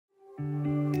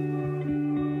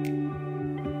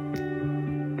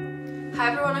Hi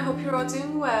everyone, I hope you're all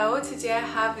doing well. Today I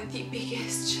have the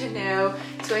biggest Chanel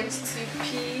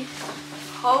 22p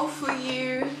haul for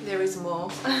you. There is more.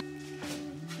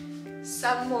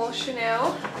 Some more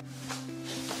Chanel.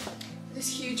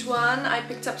 This huge one. I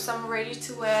picked up some ready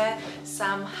to wear,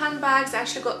 some handbags. I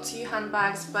actually got 2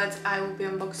 handbags, but I will be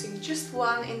unboxing just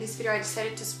one in this video. I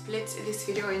decided to split this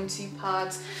video in 2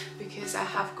 parts because I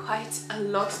have quite a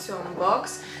lot to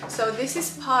unbox. So this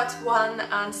is part 1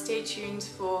 and stay tuned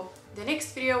for the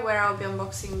next video where I'll be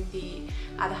unboxing the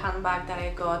other handbag that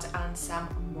I got and some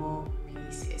more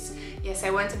pieces. Yes, I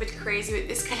went a bit crazy with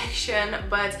this collection,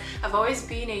 but I've always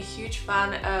been a huge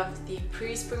fan of the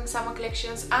pre-spring summer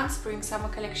collections and spring summer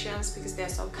collections because they're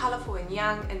so colorful and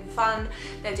young and fun.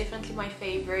 They're definitely my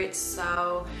favorites.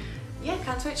 So yeah,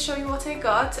 can't wait to show you what I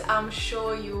got. I'm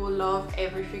sure you will love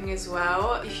everything as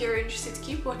well. If you're interested,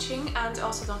 keep watching, and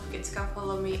also don't forget to come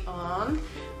follow me on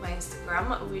my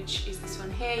Instagram, which is this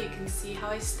one here. You can see how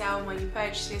I style my new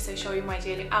purchases. I show you my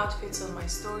daily outfits on my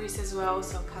stories as well,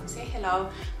 so come say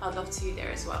hello. I'd love to see you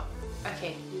there as well.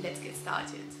 Okay, let's get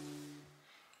started.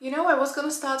 You know, I was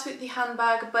gonna start with the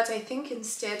handbag, but I think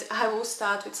instead I will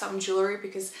start with some jewelry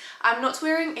because I'm not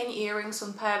wearing any earrings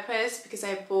on purpose because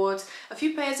I bought a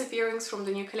few pairs of earrings from the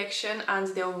new collection and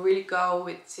they'll really go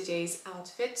with today's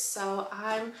outfit. So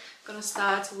I'm gonna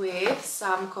start with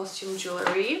some costume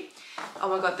jewelry. Oh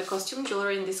my god, the costume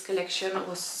jewelry in this collection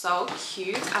was so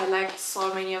cute. I liked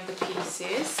so many of the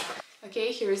pieces.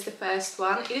 Okay, here is the first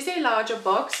one. It is a larger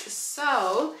box,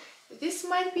 so this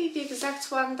might be the exact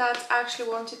one that I actually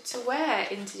wanted to wear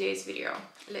in today's video.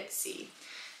 Let's see.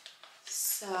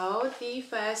 So the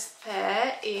first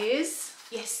pair is,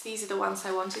 yes, these are the ones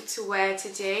I wanted to wear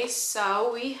today.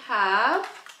 So we have,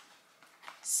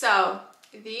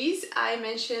 these I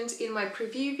mentioned in my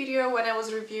preview video when I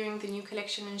was reviewing the new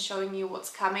collection and showing you what's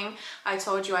coming. I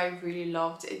told you I really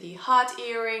loved the heart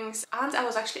earrings, and I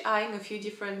was actually eyeing a few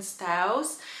different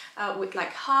styles with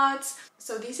like hearts.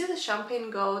 So these are the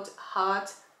champagne gold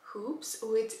heart hoops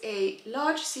with a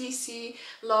large CC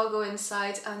logo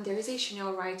inside, and there is a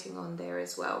Chanel writing on there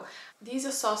as well. These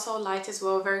are so light as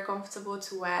well, very comfortable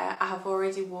to wear. I have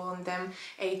already worn them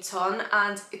a ton,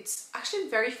 and it's actually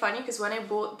very funny because when I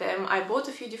bought them, I bought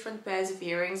a few different pairs of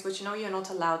earrings, but you know, you're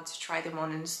not allowed to try them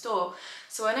on in the store.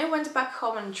 So when I went back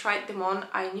home and tried them on,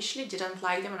 I initially didn't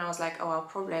like them and I was like, oh, I'll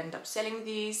probably end up selling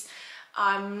these.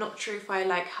 I'm not sure if I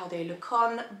like how they look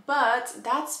on, but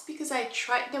that's because I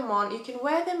tried them on. You can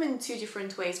wear them in 2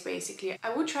 different ways basically.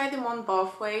 I would try them on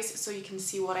both ways so you can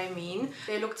see what I mean.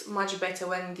 They looked much better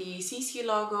when the CC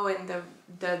logo and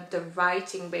the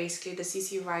writing, basically the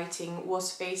CC writing,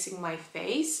 was facing my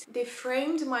face. They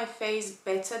framed my face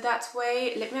better that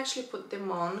way. Let me actually put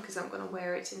them on because I'm gonna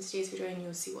wear it in today's video and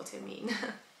you'll see what I mean.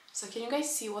 So can you guys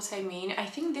see what I mean? I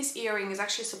think this earring is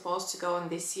actually supposed to go on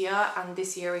this ear and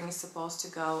this earring is supposed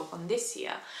to go on this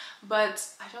ear, but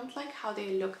I don't like how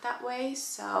they look that way,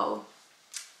 so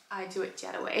I do it the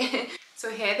other way. So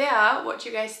here they are. What do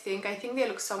you guys think? I think they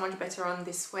look so much better on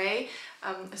this way.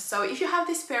 So if you have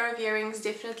this pair of earrings,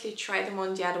 definitely try them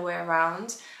on the other way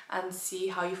around and see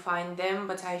how you find them.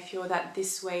 But I feel that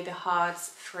this way the hearts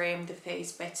frame the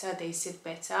face better, they sit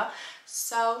better.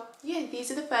 So yeah, these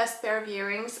are the first pair of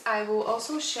earrings. I will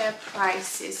also share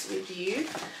prices with you.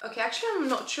 Okay, actually I'm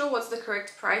not sure what's the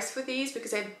correct price for these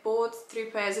because I bought 3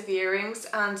 pairs of earrings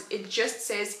and it just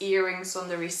says earrings on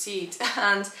the receipt,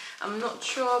 and I'm not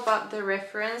sure about the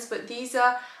reference, but these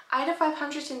are either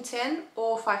 510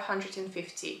 or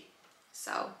 550.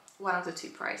 So one of the 2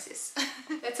 prices.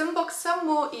 Let's unbox some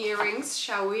more earrings,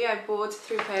 shall we? I bought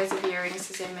 3 pairs of earrings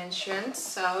as I mentioned,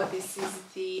 so this is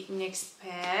the next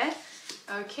pair.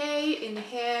 Okay, in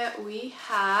here we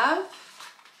have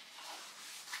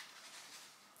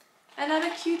another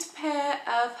cute pair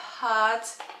of heart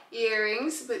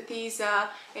earrings, but these are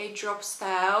a drop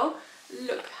style.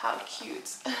 Look how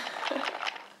cute.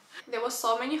 There were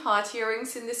so many heart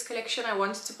earrings in this collection. I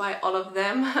wanted to buy all of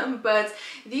them, but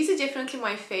these are definitely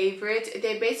my favorite.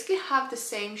 They basically have the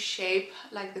same shape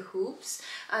like the hoops,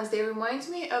 and they remind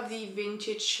me of the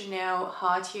vintage Chanel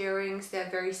heart earrings. They're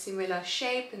very similar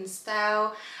shape and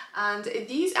style, and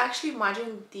these actually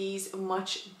imagined these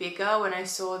much bigger when I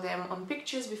saw them on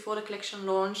pictures before the collection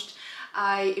launched.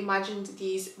 I imagined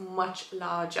these much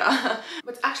larger,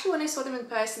 but actually when I saw them in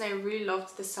person I really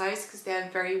loved the size because they're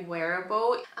very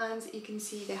wearable, and you can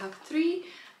see they have 3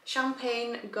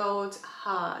 champagne gold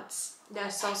hearts. They're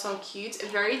so cute,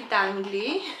 very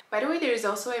dangly. By the way, there is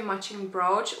also a matching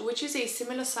brooch, which is a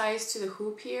similar size to the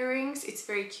hoop earrings. It's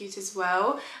very cute as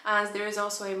well. And there is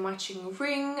also a matching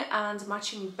ring and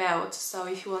matching belt. So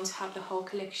if you want to have the whole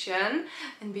collection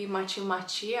and be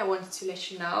matchy, I wanted to let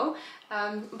you know.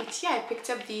 But yeah, I picked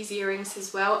up these earrings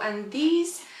as well. And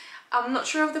these, I'm not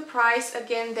sure of the price.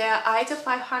 Again, they're either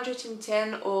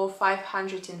 510 or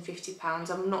 550 pounds.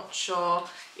 I'm not sure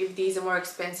if these are more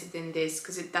expensive than this,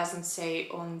 because it doesn't say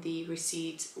on the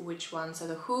receipt which ones are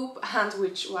the hoop and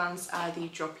which ones are the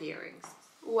drop earrings.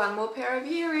 One more pair of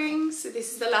earrings.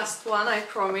 This is the last one, I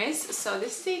promise. So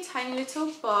this is a tiny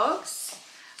little box.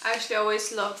 I actually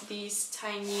always love these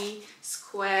tiny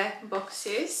square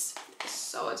boxes.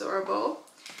 So adorable.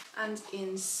 And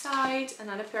inside,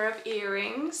 another pair of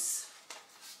earrings.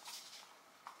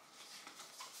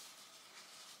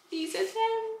 These are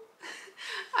them.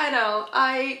 I know,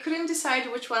 I couldn't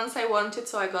decide which ones I wanted,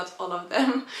 so I got all of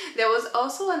them. There was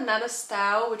also another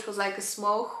style, which was like a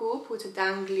small hoop with a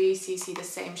dangly CC, the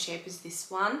same shape as this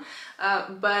one.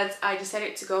 But I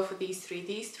decided to go for these three.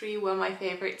 These three were my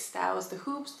favorite styles. The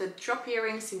hoops, the drop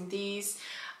earrings in these.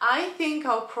 I think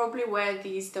I'll probably wear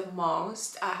these the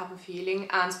most, I have a feeling,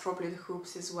 and probably the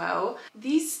hoops as well.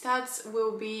 These studs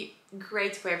will be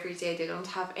great for every day. They don't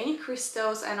have any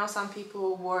crystals. I know some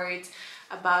people are worried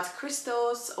about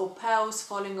crystals or pearls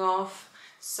falling off,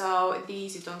 so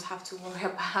these you don't have to worry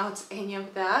about any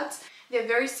of that. They're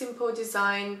very simple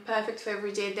design, perfect for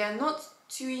every day. They're not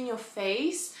too in your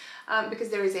face because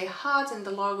there is a heart and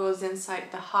the logo is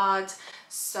inside the heart.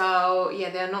 So yeah,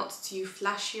 they're not too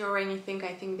flashy or anything.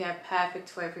 I think they're perfect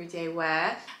for everyday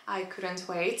wear. I couldn't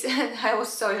wait and I was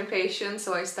so impatient,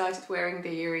 so I started wearing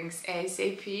the earrings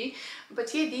ASAP.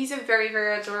 But yeah, these are very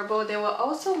adorable. They were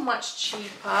also much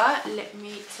cheaper. Let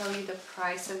me tell you the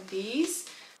price of these.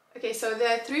 Okay, so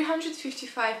they're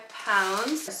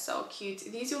 £355. So cute.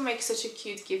 These will make such a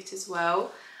cute gift as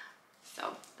well.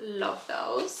 So love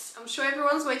those. I'm sure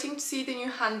everyone's waiting to see the new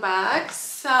handbag,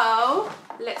 so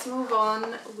let's move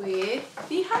on with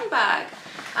the handbag.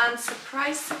 And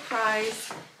surprise,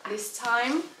 this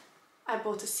time I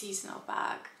bought a seasonal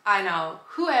bag. I know,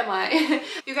 who am I?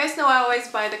 You guys know I always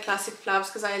buy the classic flaps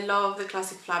because I love the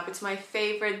classic flap. It's my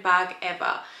favorite bag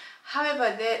ever.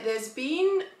 However, there's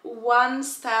been one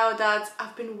style that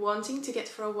I've been wanting to get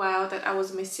for a while that I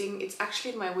was missing. It's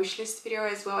actually in my wishlist video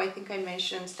as well. I think I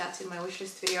mentioned that in my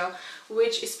wishlist video,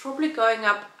 which is probably going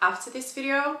up after this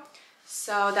video.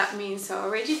 So that means I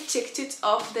already ticked it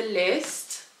off the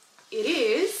list. It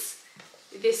is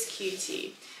this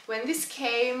cutie. When this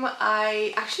came,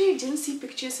 I actually didn't see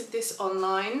pictures of this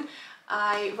online.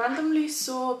 I randomly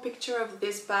saw a picture of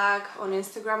this bag on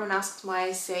Instagram and asked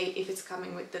my say if it's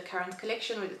coming with the current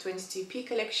collection, with the 22p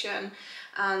collection,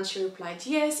 and she replied,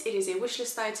 yes, it is a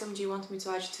wishlist item. Do you want me to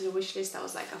add it to the wishlist? I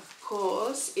was like, of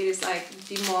course. It is like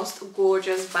the most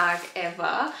gorgeous bag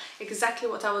ever. Exactly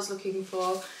what I was looking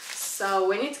for. So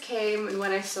when it came and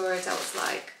when I saw it, I was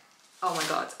like, oh my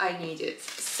god, I need it.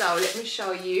 So let me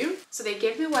show you. So they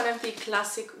gave me one of the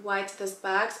classic white dust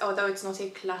bags, although it's not a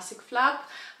classic flap,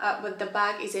 but the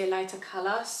bag is a lighter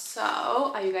color. So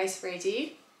are you guys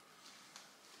ready?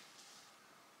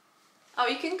 Oh,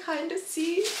 you can kind of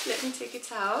see. Let me take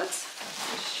it out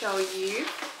and show you.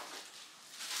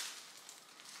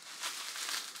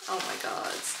 Oh my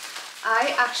god.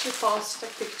 I actually posted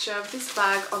a picture of this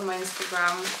bag on my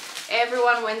Instagram.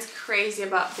 Everyone went crazy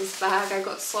about this bag. I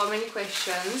got so many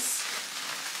questions.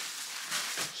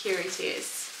 Here it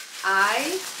is.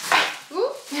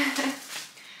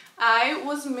 I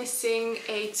was missing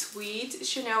a tweed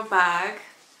Chanel bag,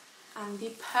 and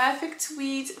the perfect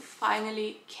tweed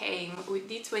finally came with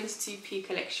the 22p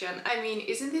collection. I mean,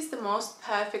 isn't this the most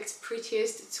perfect,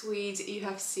 prettiest tweed you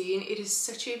have seen? It is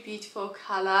such a beautiful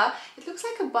color. It looks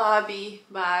like a Barbie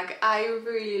bag. I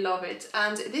really love it.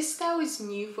 And this style is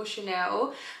new for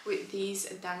Chanel with these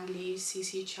dangly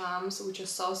CC charms, which are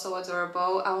so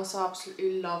adorable. I also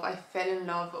absolutely love, I fell in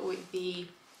love with the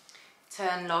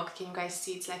turn lock. Can you guys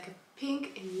see? It's like a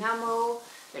pink enamel.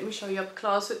 Let me show you up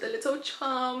close with the little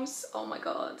charms. Oh my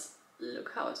god,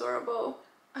 look how adorable.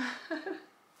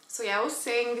 So yeah, I was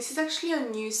saying this is actually a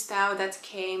new style that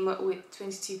came with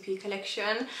 22p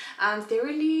collection, and they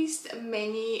released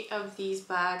many of these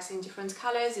bags in different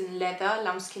colors, in leather,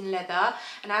 lambskin leather,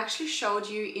 and I actually showed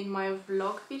you in my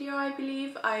vlog video, I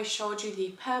believe. I showed you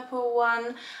the purple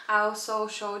one. I also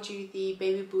showed you the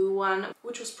baby blue one,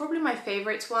 which was probably my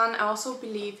favorite one. I also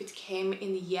believe it came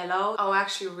in the yellow. Oh, I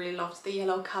actually really loved the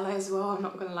yellow color as well. I'm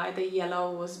not gonna lie, the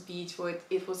yellow was beautiful.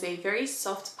 It was a very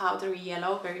soft powdery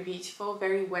yellow, very beautiful,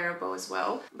 very wearable. wearable as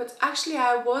well. But actually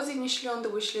I was initially on the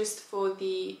wish list for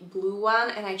the blue one,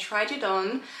 and I tried it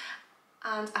on,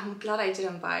 and I'm glad I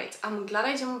didn't buy it. I'm glad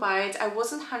I didn't buy it. I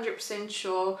wasn't 100%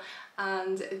 sure,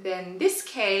 and then this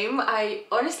came. I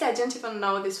didn't even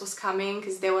know this was coming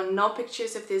because there were no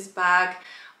pictures of this bag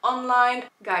online.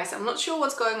 Guys, I'm not sure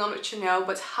what's going on with Chanel,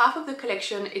 but half of the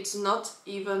collection, it's not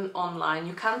even online.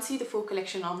 You can't see the full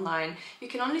collection online. You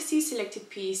can only see selected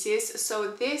pieces. So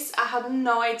this, I had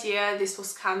no idea this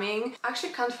was coming. I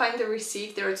actually can't find the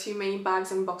receipt. There are too many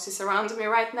bags and boxes around me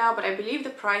right now, but I believe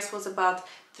the price was about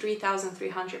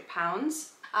 £3,300.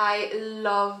 I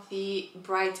love the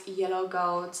bright yellow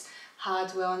gold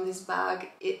hardware on this bag.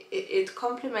 It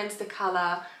complements the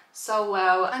color so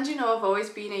well, and you know, I've always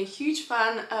been a huge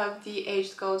fan of the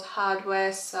aged gold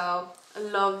hardware, so I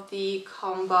love the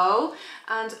combo.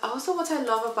 And also what I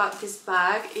love about this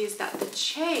bag is that the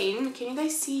chain, can you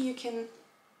guys see, you can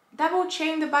double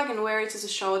chain the bag and wear it as a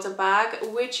shoulder bag,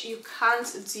 which you can't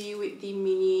do with the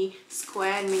mini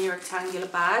square and mini rectangular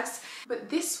bags. But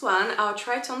this one, I'll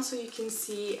try it on so you can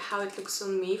see how it looks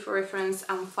on me. For reference,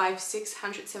 I'm 5'6",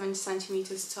 170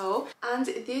 centimeters tall, and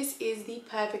this is the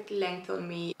perfect length on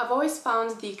me. I've always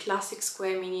found the classic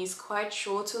square minis quite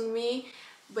short on me,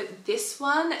 but this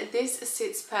one, this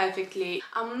sits perfectly.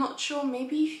 I'm not sure,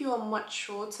 maybe if you are much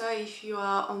shorter, if you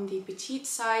are on the petite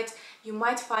side, you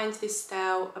might find this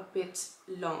style a bit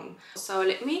long. So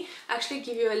let me actually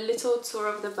give you a little tour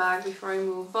of the bag before I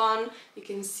move on. You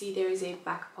can see there is a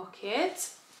back pocket.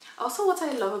 Also, what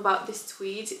I love about this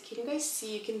tweed, can you guys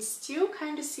see, you can still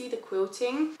kind of see the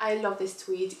quilting. I love this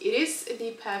tweed. It is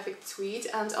the perfect tweed.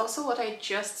 And also what I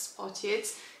just spotted,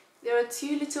 there are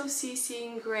two little CC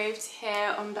engraved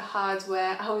here on the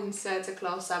hardware. I'll insert a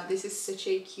close-up. This is such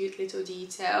a cute little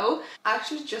detail. I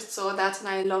actually just saw that and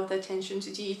I love the attention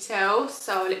to detail.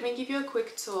 So let me give you a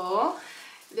quick tour.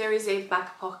 There is a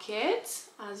back pocket,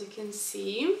 as you can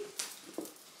see.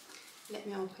 Let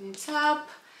me open it up.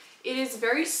 It is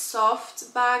very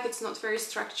soft bag, it's not very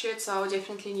structured, so I'll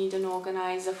definitely need an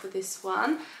organizer for this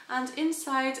one. And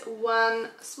inside one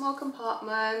small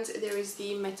compartment, there is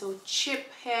the metal chip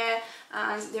here,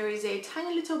 and there is a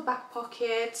tiny little back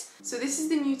pocket. So this is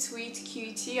the new tweed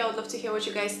cutie. I would love to hear what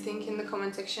you guys think in the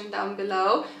comment section down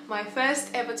below. My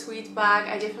first ever tweed bag.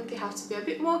 I definitely have to be a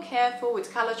bit more careful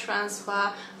with color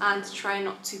transfer and try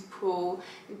not to pull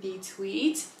the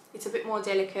tweed. It's a bit more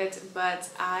delicate, but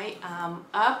I am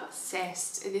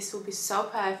obsessed. This will be so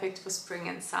perfect for spring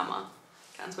and summer.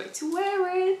 Can't wait to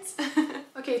wear it.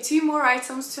 Okay, two more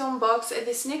items to unbox.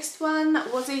 This next one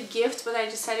was a gift, but I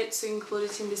decided to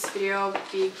include it in this video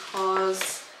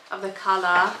because of the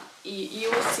color.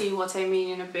 You will see what I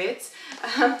mean in a bit.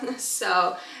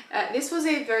 This was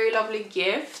a very lovely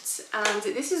gift, and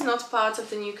this is not part of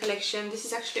the new collection. This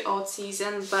is actually old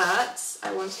season, but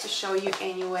I wanted to show you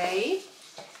anyway.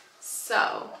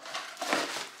 So,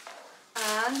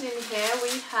 and in here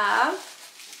we have,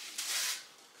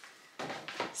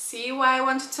 see why I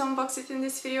wanted to unbox it in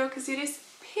this video, because it is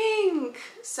pink.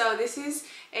 So this is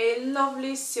a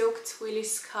lovely silk twilly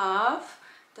scarf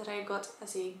that I got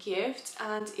as a gift,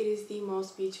 and it is the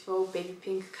most beautiful baby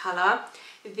pink color.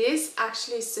 This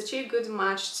actually is such a good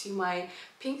match to my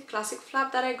pink classic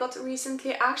flap that I got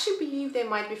recently. I actually believe they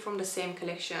might be from the same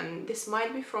collection. This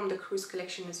might be from the cruise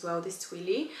collection as well, this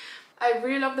twilly. I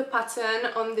really love the pattern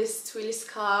on this twilly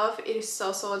scarf. It is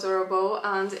so adorable,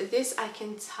 and this I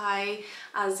can tie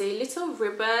as a little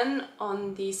ribbon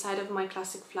on the side of my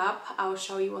classic flap. I'll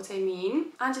show you what I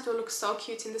mean. And it will look so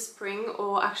cute in the spring,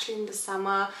 or actually in the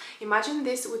summer. Imagine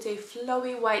this with a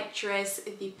flowy white dress,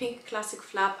 the pink classic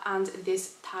flap, and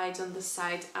this tied on the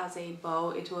side as a bow.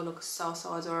 It will look so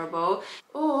adorable.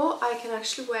 Or I can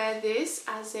actually wear this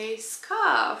as a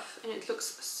scarf, and it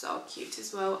looks so cute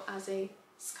as well as a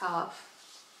scarf.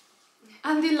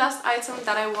 And the last item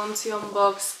that I want to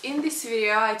unbox in this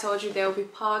video, I told you there will be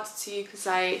part 2 because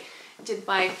I did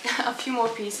buy a few more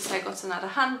pieces. I got another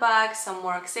handbag, some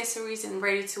more accessories and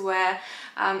ready to wear,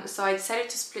 so I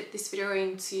decided to split this video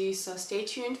in 2, so stay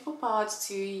tuned for part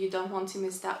 2. You don't want to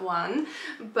miss that one.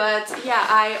 But yeah,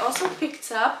 I also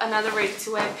picked up another ready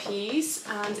to wear piece,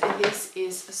 and this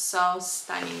is so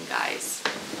stunning, guys.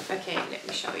 Okay, let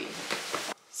me show you.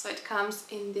 So it comes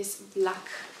in this black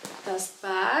dust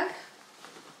bag.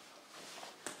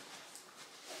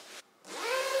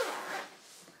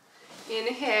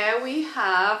 In here we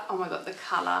have, oh my god, the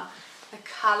color. The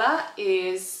color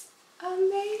is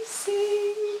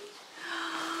amazing.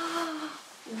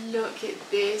 Look at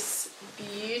this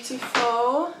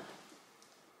beautiful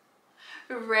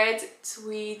red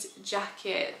tweed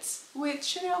jacket with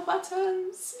Chanel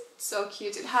buttons. So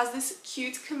cute. It has this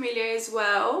cute camellia as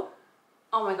well.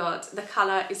 Oh my god, the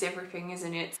color is everything,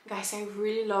 isn't it? Guys, I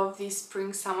really love these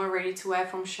spring summer ready to wear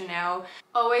from Chanel.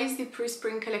 Always the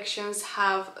pre-spring collections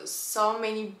have so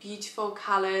many beautiful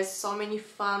colors, so many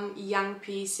fun young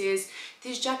pieces.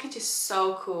 This jacket is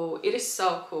so cool. It is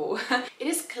so cool. It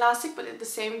is classic, but at the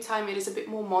same time it is a bit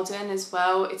more modern as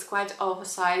well. It's quite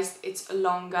oversized, it's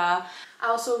longer. I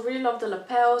also really love the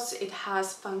lapels. It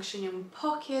has functioning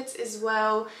pockets as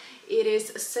well. It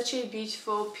is such a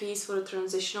beautiful piece for the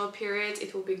transitional period.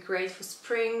 It will be great for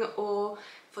spring or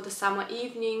for the summer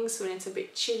evenings when it's a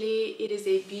bit chilly. It is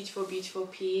a beautiful, beautiful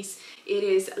piece. It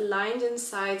is lined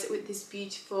inside with this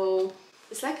beautiful,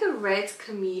 it's like a red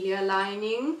camellia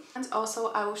lining. And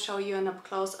also I will show you an up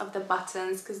close of the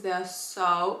buttons because they are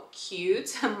so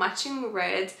cute. Matching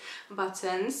red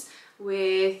buttons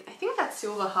with, I think that's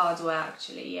silver hardware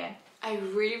actually, yeah. I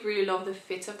really love the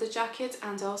fit of the jacket,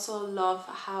 and also love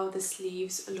how the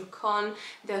sleeves look on.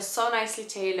 They're so nicely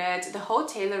tailored. The whole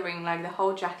tailoring, like the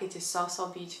whole jacket, is so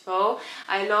beautiful.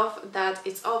 I love that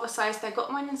it's oversized. I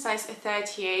got mine in size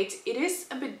 38. It is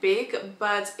a bit big,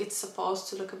 but it's supposed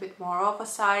to look a bit more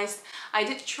oversized. I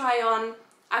did try on,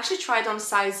 actually tried on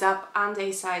size up and a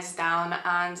size down,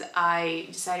 and I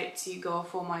decided to go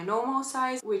for my normal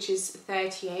size, which is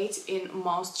 38 in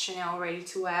most Chanel ready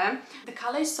to wear. The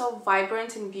color is so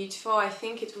vibrant and beautiful. I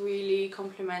think it really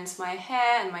complements my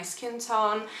hair and my skin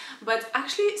tone. But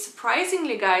actually,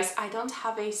 surprisingly guys, I don't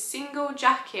have a single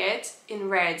jacket in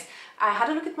red. I had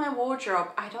a look at my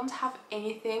wardrobe. I don't have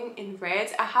anything in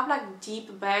red. I have like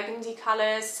deep burgundy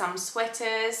colors, some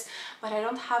sweaters, but I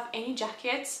don't have any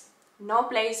jackets. No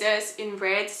blazers in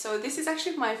red, so this is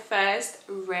actually my first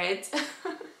red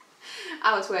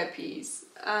outwear piece,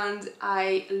 and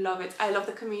I love it. I love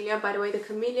the camellia. By the way, the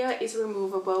camellia is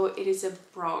removable. It is a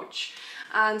brooch,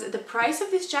 and the price of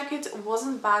this jacket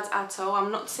wasn't bad at all. I'm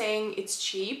not saying it's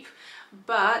cheap,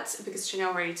 but because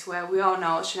Chanel ready to wear, we all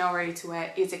know Chanel ready to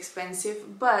wear is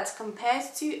expensive, but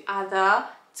compared to other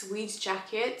tweed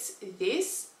jackets,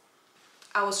 this,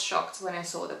 I was shocked when I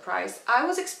saw the price. I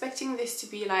was expecting this to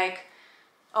be like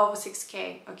over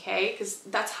 6k, okay, because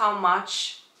that's how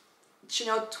much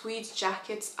Chanel tweed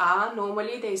jackets are.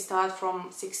 Normally they start from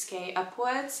 6k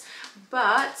upwards,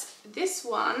 but this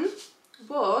one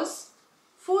was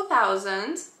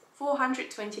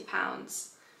 £4,420,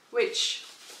 which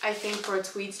I think for a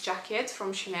tweed jacket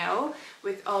from Chanel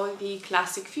with all the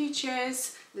classic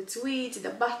features, the tweed, the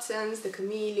buttons, the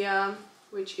camellia,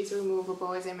 which is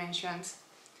removable as I mentioned,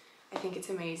 I think it's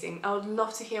amazing. I would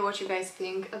love to hear what you guys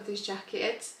think of this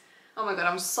jacket. Oh my god,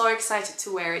 I'm so excited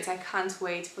to wear it. I can't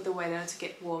wait for the weather to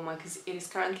get warmer because it is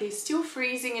currently still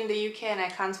freezing in the UK and I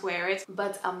can't wear it,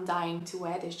 but I'm dying to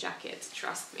wear this jacket,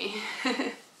 trust me.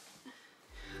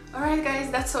 Alright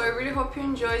guys, that's all. I really hope you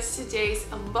enjoyed today's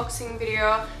unboxing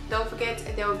video. Don't forget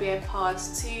there will be a part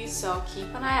 2, so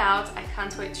keep an eye out. I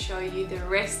can't wait to show you the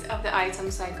rest of the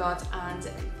items I got and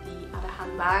the other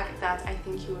handbag that I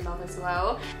think you will love as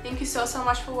well. Thank you so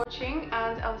much for watching,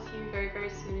 and I'll see you very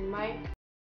soon in my